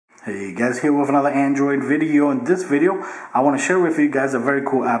Hey guys, here with another Android video. In this video, I want to share with you guys a very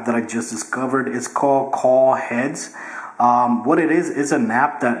cool app that I just discovered. It's called CallHeads. What it is, it's an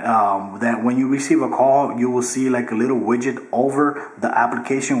app that when you receive a call, you will see like a little widget over the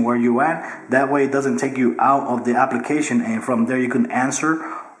application where you at. That way it doesn't take you out of the application, and from there you can answer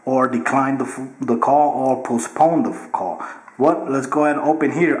or decline the call or postpone the call. Let's go ahead and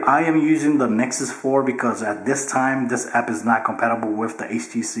open here. I am using the Nexus 4 because at this time this app is not compatible with the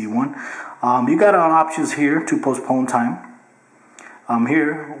HTC one. You got options here to postpone time.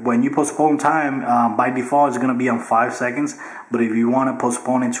 Here, when you postpone time, by default it's going to be on 5 seconds, but if you want to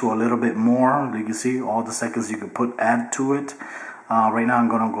postpone it to a little bit more, you can see all the seconds you can add to it. Right now I'm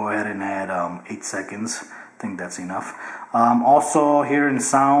going to go ahead and add 8 seconds. I think that's enough. Also here in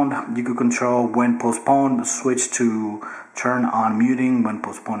sound, you can control when postponed, switch to turn on muting when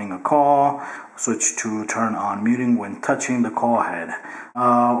postponing a call, switch to turn on muting when touching the call head.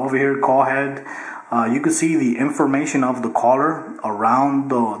 Over here, call head, you can see the information of the caller around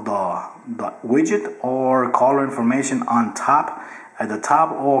the widget, or caller information on top, at the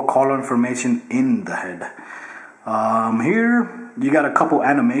top, or caller information in the head. Here you got a couple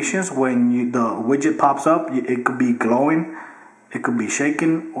animations. When the widget pops up, it could be glowing, it could be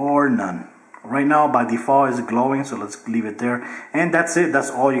shaking, or none. Right now by default is glowing, so let's leave it there. And that's it. That's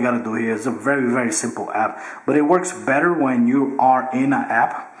all you got to do here. It's a very simple app, but it works better when you are in an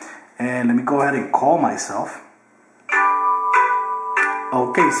app. And let me go ahead and call myself.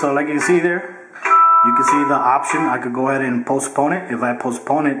 Okay, so like you see there, you can see the option. I could go ahead and postpone it. If I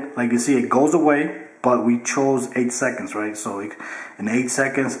postpone it, like you see, it goes away, but we chose 8 seconds, right? So in 8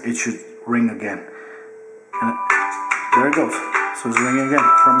 seconds it should ring again, and there it goes. So it's ringing again.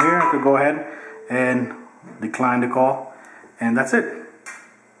 From here I could go ahead and decline the call, and that's it.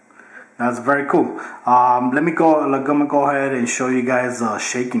 That's very cool. I'm gonna go ahead and show you guys a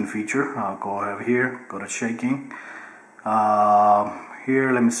shaking feature. I'll go over here, go to shaking.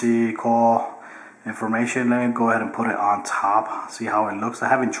 Here, let me see, call information. Let me go ahead and put it on top, see how it looks. I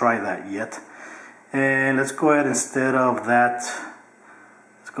haven't tried that yet. And let's go ahead, instead of that,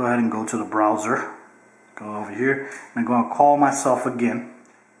 let's go ahead and go to the browser. Go over here, and I'm gonna call myself again.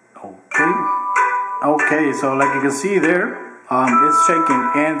 Okay, so like you can see there, it's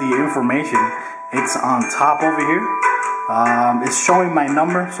shaking, and the information, it's on top over here. It's showing my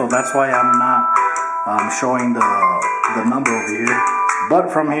number, so that's why I'm not showing the number over here.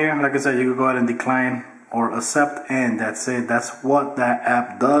 But from here, like I said, you can go ahead and decline or accept, and that's it. That's what that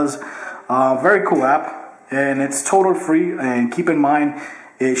app does. Very cool app, and it's total free. And keep in mind,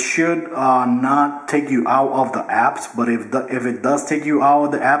 it should not take you out of the apps, but if it does take you out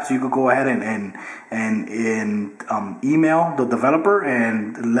of the apps, you could go ahead and email the developer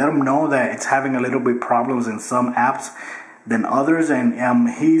and let them know that it's having a little bit problems in some apps than others, and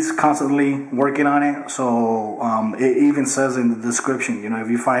he's constantly working on it. So it even says in the description, if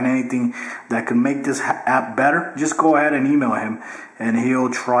you find anything that could make this app better, just go ahead and email him and he'll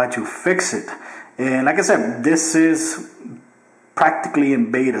try to fix it. And like I said, this is practically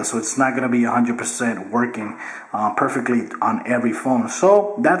in beta, so it's not going to be 100% working perfectly on every phone.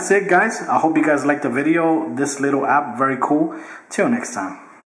 So that's it, guys. I hope you guys liked the video. This little app, very cool. Till next time.